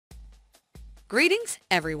Greetings,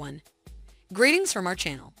 everyone. Greetings from our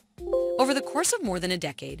channel. Over the course of more than a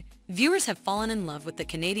decade, viewers have fallen in love with the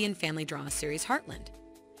Canadian family drama series Heartland.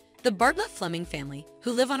 The Bartlett Fleming family,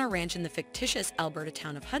 who live on a ranch in the fictitious Alberta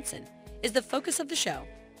town of Hudson, is the focus of the show.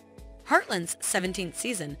 Heartland's 17th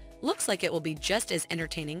season looks like it will be just as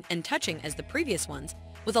entertaining and touching as the previous ones,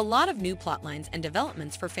 with a lot of new plotlines and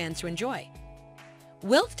developments for fans to enjoy.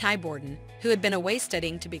 Will Ty Borden, who had been away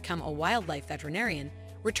studying to become a wildlife veterinarian,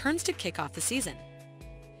 returns to kick off the season.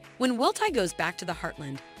 When Will Ty goes back to the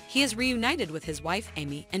Heartland, he is reunited with his wife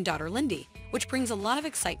Amy and daughter Lindy, which brings a lot of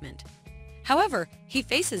excitement. However, he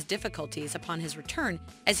faces difficulties upon his return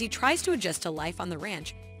as he tries to adjust to life on the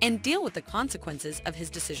ranch and deal with the consequences of his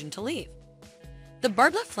decision to leave. The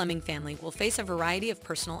Bartlett Fleming family will face a variety of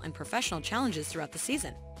personal and professional challenges throughout the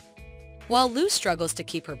season. While Lou struggles to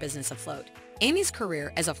keep her business afloat, Amy's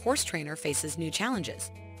career as a horse trainer faces new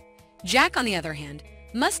challenges. Jack, on the other hand,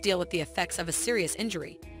 must deal with the effects of a serious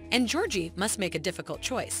injury, and Georgie must make a difficult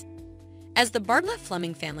choice. As the Bartlett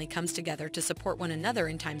Fleming family comes together to support one another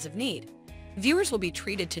in times of need, viewers will be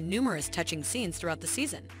treated to numerous touching scenes throughout the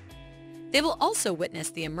season. They will also witness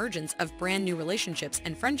the emergence of brand new relationships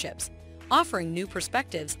and friendships, offering new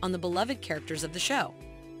perspectives on the beloved characters of the show.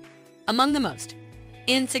 Among the most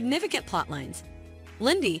insignificant plotlines,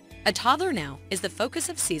 Lindy, a toddler now, is the focus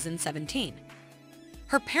of season 17.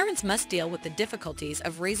 Her parents must deal with the difficulties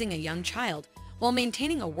of raising a young child while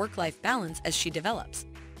maintaining a work-life balance as she develops.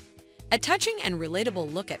 A touching and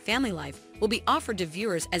relatable look at family life will be offered to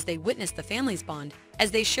viewers as they witness the family's bond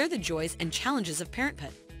as they share the joys and challenges of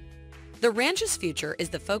parenthood. The ranch's future is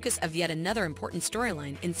the focus of yet another important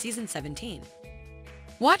storyline in season 17.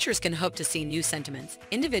 Watchers can hope to see new sentiments,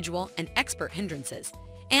 individual and expert hindrances,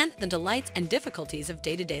 and the delights and difficulties of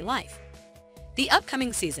day-to-day life. The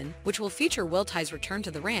upcoming season, which will feature Will Ty's return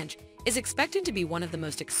to the ranch, is expected to be one of the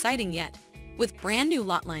most exciting yet, with brand new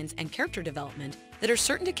lot lines and character development that are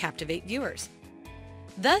certain to captivate viewers.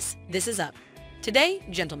 Thus, this is up. Today,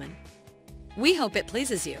 gentlemen. We hope it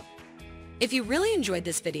pleases you. If you really enjoyed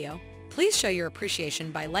this video, please show your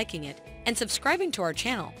appreciation by liking it and subscribing to our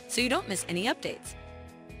channel so you don't miss any updates.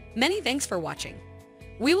 Many thanks for watching.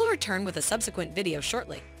 We will return with a subsequent video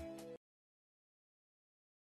shortly.